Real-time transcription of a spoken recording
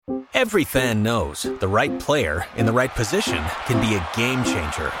Every fan knows the right player in the right position can be a game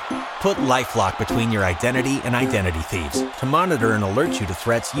changer. Put LifeLock between your identity and identity thieves to monitor and alert you to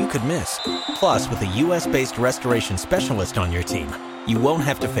threats you could miss. Plus, with a U.S.-based restoration specialist on your team, you won't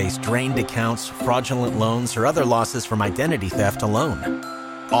have to face drained accounts, fraudulent loans, or other losses from identity theft alone.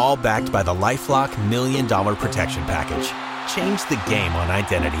 All backed by the LifeLock $1 Million Protection Package. Change the game on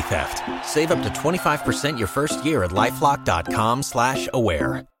identity theft. Save up to 25% your first year at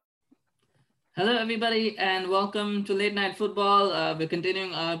LifeLock.com/aware. Hello, everybody, and welcome to Late Night Football. We're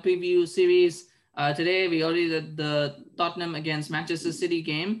continuing our preview series. Today, we already did the Tottenham against Manchester City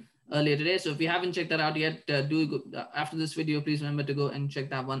game earlier today. So if you haven't checked that out yet, after this video, please remember to go and check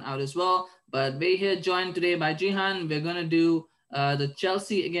that one out as well. But we're here joined today by Jihan. We're going to do the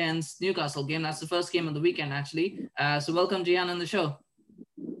Chelsea against Newcastle game. That's the first game of the weekend, actually. So welcome, Jihan, on the show.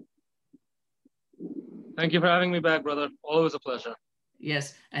 Thank you for having me back, brother. Always a pleasure.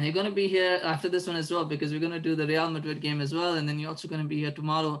 Yes, and you're going to be here after this one as well, because we're going to do the Real Madrid game as well, and then you're also going to be here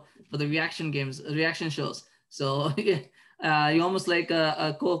tomorrow for the reaction shows. So you're almost like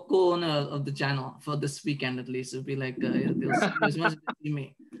a co-owner of the channel for this weekend, at least. It'll be like there's much to see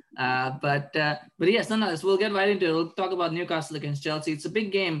me. But yes, nonetheless, we'll get right into it. We'll talk about Newcastle against Chelsea. It's a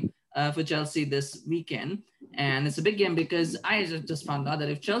big game for Chelsea this weekend, and it's a big game because I just found out that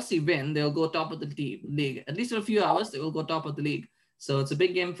if Chelsea win, they'll go top of the league. At least for a few hours, they will go top of the league. So it's a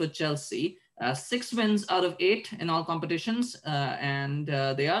big game for Chelsea. 6 wins out of 8 in all competitions. And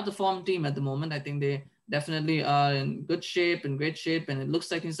they are the form team at the moment. I think they definitely are in great shape, and it looks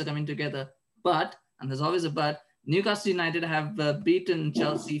like things are coming together. But, and there's always a but, Newcastle United have beaten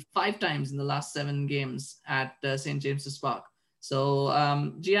Chelsea 5 times in the last 7 games at St. James's Park. So,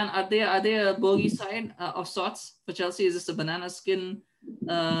 Gian, are they a bogey side of sorts for Chelsea? Is this a banana skin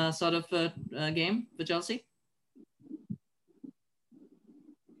sort of game for Chelsea?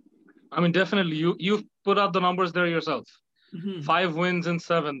 I mean, definitely. You've put out the numbers there yourself. Mm-hmm. 5 wins in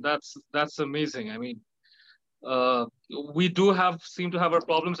 7. That's amazing. I mean, we seem to have our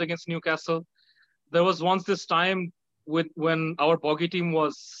problems against Newcastle. There was once this time when our bogey team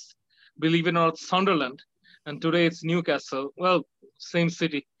was, believe it or not, Sunderland, and today it's Newcastle. Well, same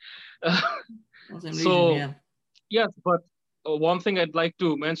city. Same region, yeah. Yes, but one thing I'd like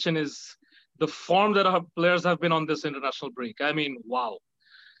to mention is the form that our players have been on this international break. I mean, wow.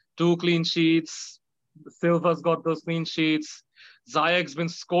 2 clean sheets. Silva's got those clean sheets. Ziyech's been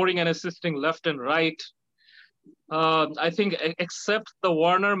scoring and assisting left and right. I think except the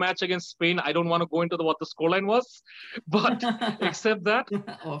Warner match against Spain, I don't want to go into what the scoreline was, but except that,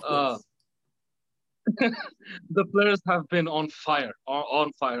 the players have been on fire.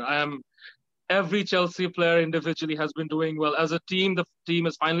 Every Chelsea player individually has been doing well. As a team, the team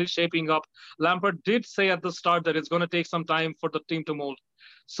is finally shaping up. Lampard did say at the start that it's going to take some time for the team to mold.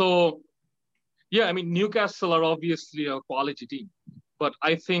 So, yeah, I mean, Newcastle are obviously a quality team. But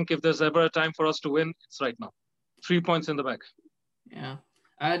I think if there's ever a time for us to win, it's right now. 3 points in the bag. Yeah.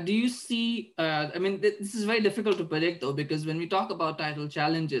 Do you see, I mean, this is very difficult to predict, though, because when we talk about title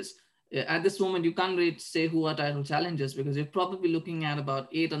challenges, at this moment, you can't really say who are title challengers, because you're probably looking at about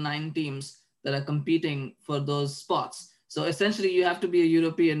 8 or 9 teams that are competing for those spots. So essentially, you have to be a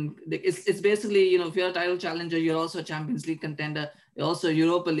European. It's basically, you know, if you're a title challenger, you're also a Champions League contender. You're also a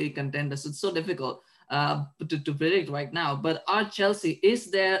Europa League contender. So it's so difficult to predict right now. But is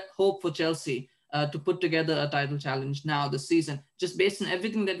there hope for Chelsea to put together a title challenge now this season, just based on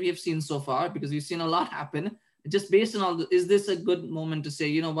everything that we have seen so far? Because we've seen a lot happen. Just based on all, is this a good moment to say,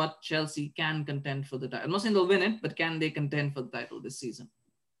 you know what, Chelsea can contend for the title? I'm not saying they'll win it, but can they contend for the title this season?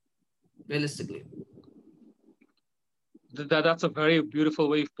 Realistically. That's a very beautiful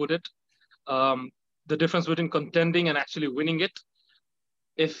way you've put it. The difference between contending and actually winning it.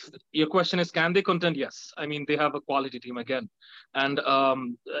 If your question is, can they contend? Yes. I mean, they have a quality team again. And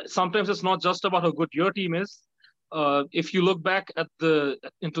sometimes it's not just about how good your team is. If you look back in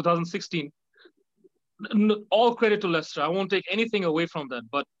 2016, all credit to Leicester. I won't take anything away from that.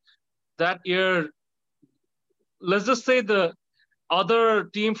 But that year, let's just say the other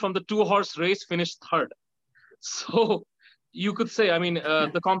team from the 2-horse race finished 3rd. So you could say, I mean,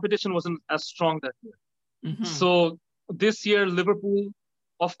 the competition wasn't as strong that year. Mm-hmm. So this year, Liverpool,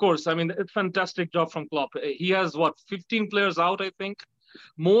 of course, I mean, it's a fantastic job from Klopp. He has, 15 players out, I think.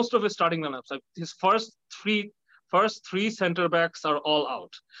 Most of his starting lineups. His first three center backs are all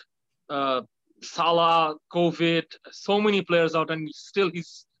out. Salah, COVID, so many players out, and still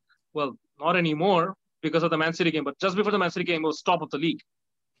he's, well, not anymore because of the Man City game, but just before the Man City game, he was top of the league.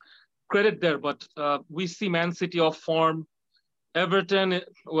 Credit there, but we see Man City off form. Everton,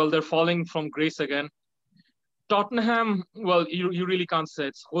 well, they're falling from grace again. Tottenham, well, you really can't say.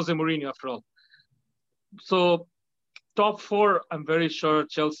 It's Jose Mourinho after all. So top four, I'm very sure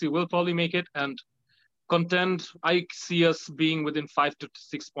Chelsea will probably make it and contend. I see us being within 5 to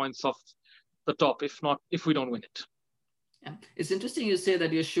 6 points of the top, if we don't win it. Yeah. It's interesting you say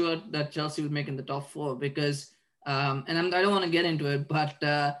that you're sure that Chelsea will make in the top four because, I don't want to get into it, but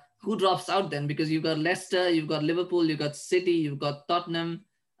who drops out then? Because you've got Leicester, you've got Liverpool, you've got City, you've got Tottenham.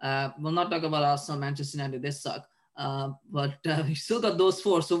 We'll not talk about Arsenal, Manchester United, they suck. But we still got those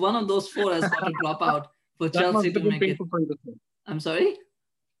four. So one of those four has got to drop out for Chelsea to make it. For you to say. I'm sorry?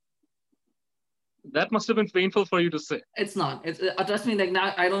 That must have been painful for you to say. It's not. It's trust me. Like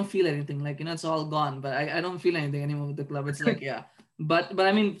now, I don't feel anything. Like it's all gone. But I don't feel anything anymore with the club. It's like yeah. But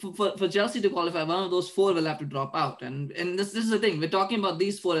I mean, for Chelsea to qualify, one of those four will have to drop out. And this is the thing. We're talking about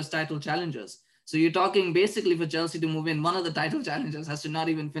these four as title challengers. So you're talking basically for Chelsea to move in, one of the title challengers has to not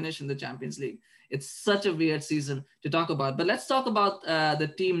even finish in the Champions League. It's such a weird season to talk about. But let's talk about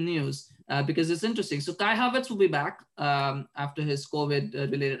the team news because it's interesting. So Kai Havertz will be back after his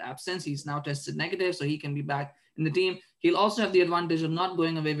COVID-related absence. He's now tested negative, so he can be back in the team. He'll also have the advantage of not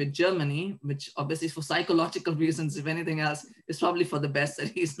going away with Germany, which obviously for psychological reasons, if anything else, is probably for the best that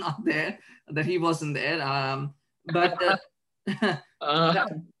he's not there, that he wasn't there.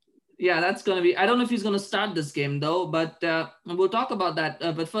 Yeah, that's going to be, I don't know if he's going to start this game though, but we'll talk about that.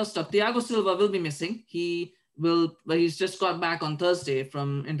 But first off, Thiago Silva will be missing. He's just got back on Thursday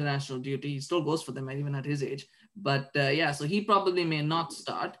from international duty. He still goes for them even at his age. But yeah, so he probably may not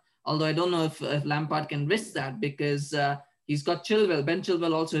start. Although I don't know if Lampard can risk that because he's got Chilwell. Ben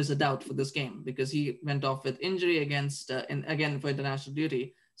Chilwell also is a doubt for this game because he went off with injury again for international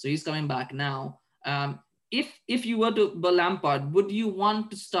duty. So he's coming back now. If you were to Lampard, would you want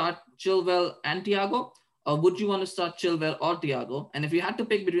to start Chilwell and Thiago, or would you want to start Chilwell or Thiago? And if you had to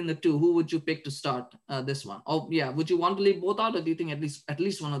pick between the two, who would you pick to start this one? Or yeah, would you want to leave both out, or do you think at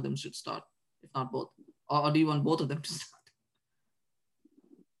least one of them should start, if not both, or do you want both of them to start?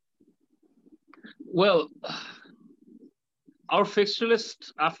 Well, our fixture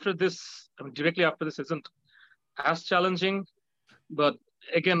list after this, directly after this, isn't as challenging, but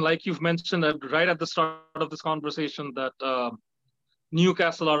again, like you've mentioned right at the start of this conversation, that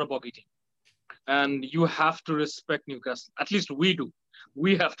Newcastle are a bogey team. And you have to respect Newcastle. At least we do.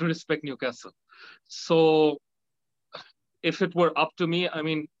 We have to respect Newcastle. So if it were up to me, I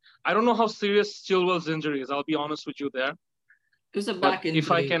mean, I don't know how serious Chilwell's injury is. I'll be honest with you there. It was a back injury.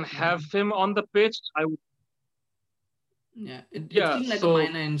 If I can have him on the pitch, I would. Yeah, it seemed like a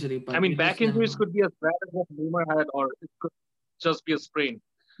minor injury. But I mean, back injuries could be as bad as what Neymar had, or it could just be a sprain.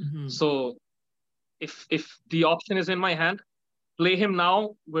 Mm-hmm. So if the option is in my hand, play him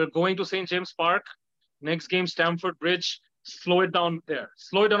now. We're going to St. James Park. Next game, Stamford Bridge. Slow it down there.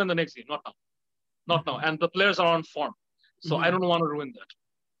 Slow it down in the next game, not now. Not now. And the players are on form. So I don't want to ruin that.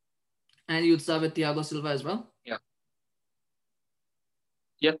 And you'd start with Thiago Silva as well? Yeah.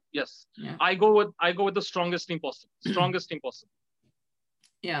 Yes. Yeah. I go with the strongest team possible.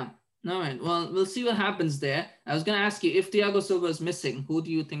 Yeah. All right. Well, we'll see what happens there. I was going to ask you, if Thiago Silva is missing, who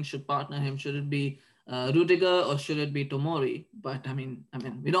do you think should partner him? Should it be Rudiger or should it be Tomori? But I mean,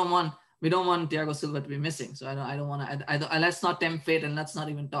 we don't want Thiago Silva to be missing. So I don't want to. Let's not tempt fate and let's not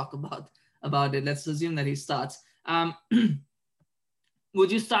even talk about it. Let's assume that he starts.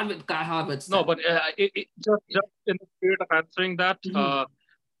 Would you start with Kai Havertz? No, but just in the spirit of answering that,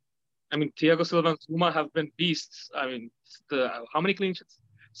 I mean, Thiago Silva and Zuma have been beasts. I mean, how many clean sheets?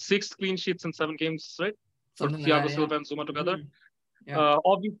 6 clean sheets in 7 games, right? For Thiago Silva and Zuma together. Yeah.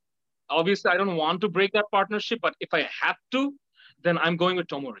 Obviously, I don't want to break that partnership, but if I have to, then I'm going with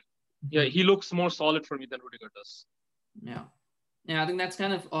Tomori. Yeah, he looks more solid for me than Rudiger does. Yeah, I think that's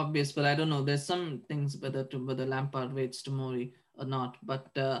kind of obvious, but I don't know. There's some things whether Lampard waits Tomori or not,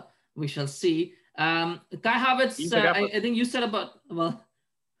 but we shall see. Kai Havertz, I think you said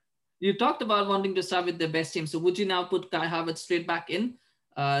you talked about wanting to start with the best team. So would you now put Kai Havertz straight back in?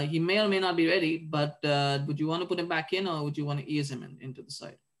 He may or may not be ready, but would you want to put him back in, or would you want to ease him into the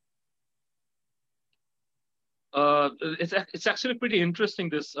side? It's actually pretty interesting.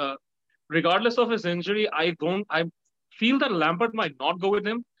 This, regardless of his injury, I feel that Lampard might not go with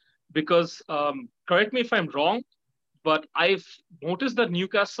him because, correct me if I'm wrong, but I've noticed that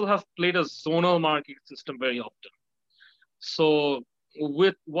Newcastle have played a zonal marking system very often. So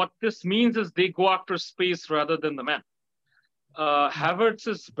with what this means is they go after space rather than the man. Havertz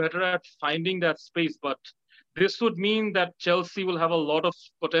is better at finding that space, but this would mean that Chelsea will have a lot of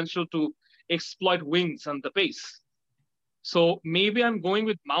potential to exploit wings and the pace. So maybe I'm going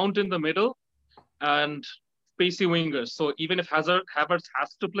with Mount in the middle and pacey wingers. So even if Havertz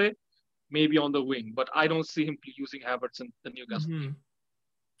has to play, maybe on the wing, but I don't see him using Havertz in the Newcastle game.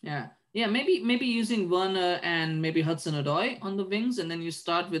 Yeah. Maybe using Werner and maybe Hudson-Odoi on the wings, and then you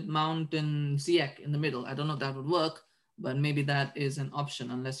start with Mount and Ziyech in the middle. I don't know if that would work, but maybe that is an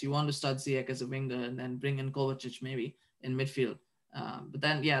option unless you want to start Ziyech as a winger and then bring in Kovacic maybe in midfield. But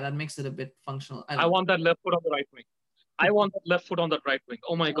then, yeah, that makes it a bit functional. I want that left foot on the right wing. I want that left foot on that right wing.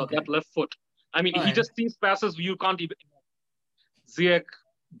 Oh my God, that left foot. I mean, he just sees passes you can't even. Ziyech,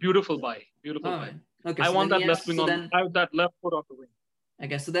 beautiful buy. Okay, I want that left wing on. I have that left foot on the wing.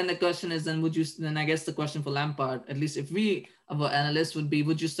 Okay, so then the question is, then I guess the question for Lampard, at least if we, our analysts, would be,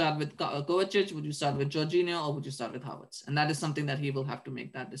 would you start with Kovacic, would you start with Jorginho, or would you start with Havertz? And that is something that he will have to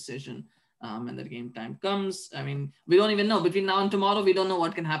make that decision when the game time comes. I mean, we don't even know. Between now and tomorrow, we don't know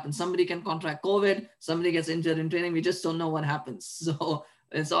what can happen. Somebody can contract COVID, somebody gets injured in training. We just don't know what happens. So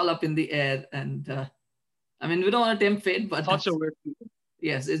it's all up in the air. And I mean, we don't want to tempt fate, but such a weird season.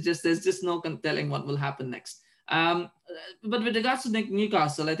 Yes, there's just no telling what will happen next. But with regards to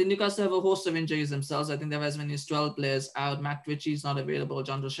Newcastle, I think Newcastle have a host of injuries themselves. I think there has many as 12 players out. Matt Ritchie is not available.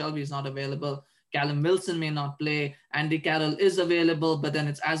 John Shelby is not available. Callum Wilson may not play. Andy Carroll is available, but then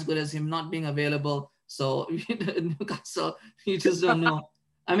it's as good as him not being available. So Newcastle, you just don't know.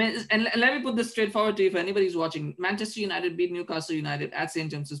 I mean, and let me put this straightforward to you. If anybody's watching, Manchester United beat Newcastle United at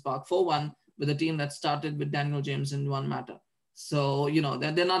St. James's Park 4-1 with a team that started with Daniel James and Juan Mata. So,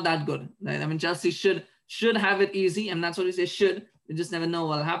 they're not that good. I mean, Chelsea should have it easy, and that's what we say should. You just never know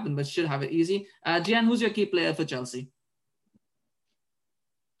what will happen, but should have it easy. Gian, who's your key player for Chelsea?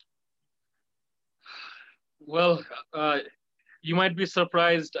 Well, you might be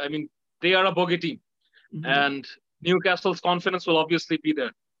surprised. I mean, they are a bogey team, and Newcastle's confidence will obviously be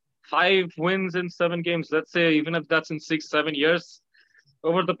there. 5 wins in 7 games, let's say, even if that's in 6-7 years,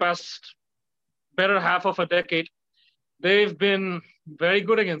 over the past better half of a decade, they've been very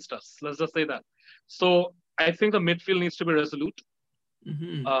good against us. Let's just say that. So I think the midfield needs to be resolute.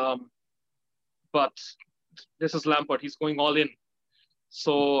 But this is Lampard. He's going all in.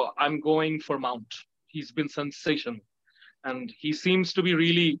 So I'm going for Mount. He's been sensational. And he seems to be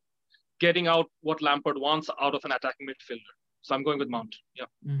really getting out what Lampard wants out of an attacking midfielder. So I'm going with Mount. Yeah.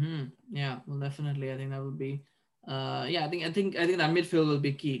 Yeah, well, definitely. I think that would be I think that midfield will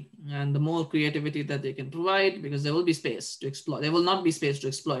be key, and the more creativity that they can provide, because there will be space to exploit. There will not be space to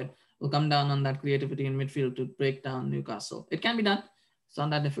exploit. Will come down on that creativity in midfield to break down Newcastle. It can be done. It's not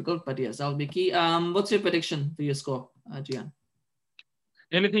that difficult, but yes, that will be key. What's your prediction for your score, Gian?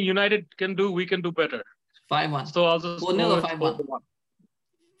 Anything United can do, we can do better. 5-1. So I'll just 4-0 or 5-1.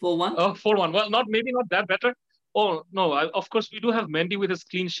 4-1. Oh, 4-1. Well, maybe not that better. Oh no, of course we do have Mendy with his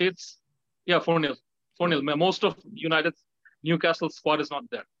clean sheets. Yeah, 4-0. 4-0. Most of Newcastle squad is not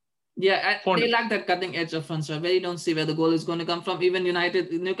there. Yeah, they lack that cutting edge of front, so I really don't see where the goal is going to come from. Even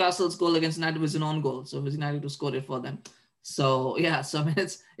Newcastle's goal against United was an own goal, so it was United who scored it for them. So yeah,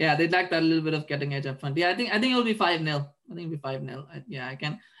 they lack that little bit of cutting edge up front. Yeah, I think it'll be 5-0. I think it'll be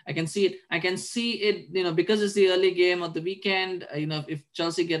 5-0. I can see it. I can see it. Because it's the early game of the weekend. If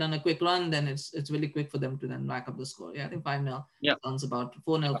Chelsea get on a quick run, then it's really quick for them to then rack up the score. Yeah, I think 5-0. Yeah, sounds about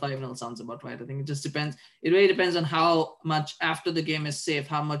 4-0, 5-0 sounds about right. I think it just depends. It really depends on how much after the game is safe,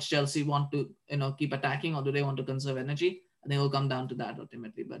 how much Chelsea want to keep attacking, or do they want to conserve energy. I think it will come down to that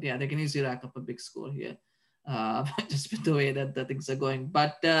ultimately. But yeah, they can easily rack up a big score here. Just with the way that the things are going.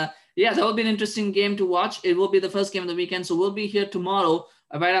 But that will be an interesting game to watch. It will be the first game of the weekend, so we'll be here tomorrow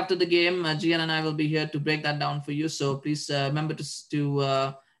right after the game. Gian and I will be here to break that down for you, so please remember to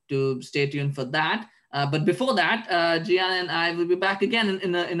stay tuned for that. But before that, Gian and I will be back again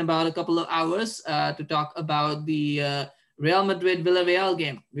in about a couple of hours to talk about the Real Madrid Villarreal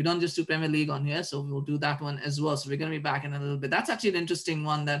game. We don't just do Premier League on here, so we'll do that one as well. So we're going to be back in a little bit. That's actually an interesting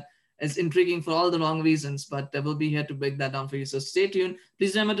one that is intriguing for all the wrong reasons, but we'll be here to break that down for you. So stay tuned.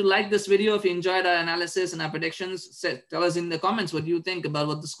 Please remember to like this video if you enjoyed our analysis and our predictions. Tell us in the comments what you think about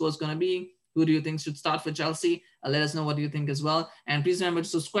what the score is going to be. Who do you think should start for Chelsea? Let us know what you think as well. And please remember to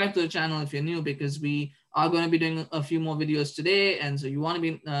subscribe to the channel if you're new, because we are going to be doing a few more videos today. And so you want to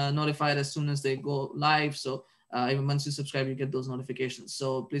be notified as soon as they go live. So even once you subscribe, you get those notifications.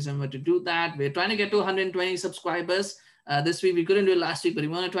 So please remember to do that. We're trying to get to 120 subscribers. This week. We couldn't do it last week, but we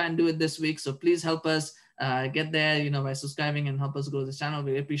want to try and do it this week. So please help us get there, by subscribing and help us grow this channel.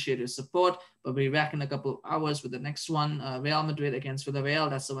 We appreciate your support. But we'll be back in a couple of hours with the next one, Real Madrid against Villarreal.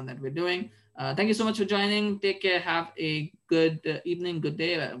 That's the one that we're doing. Thank you so much for joining. Take care. Have a good evening, good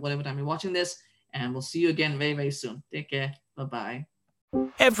day, whatever time you're watching this. And we'll see you again very, very soon. Take care. Bye-bye.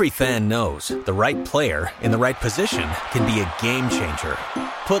 Every fan knows the right player in the right position can be a game changer.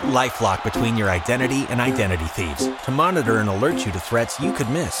 Put LifeLock between your identity and identity thieves to monitor and alert you to threats you could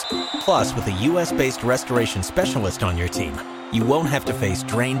miss. Plus, with a U.S.-based restoration specialist on your team, you won't have to face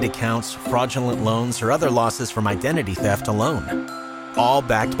drained accounts, fraudulent loans, or other losses from identity theft alone. All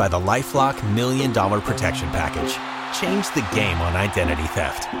backed by the LifeLock $1 Million Protection Package. Change the game on identity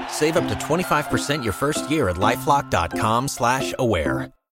theft. Save up to 25% your first year at LifeLock.com/aware.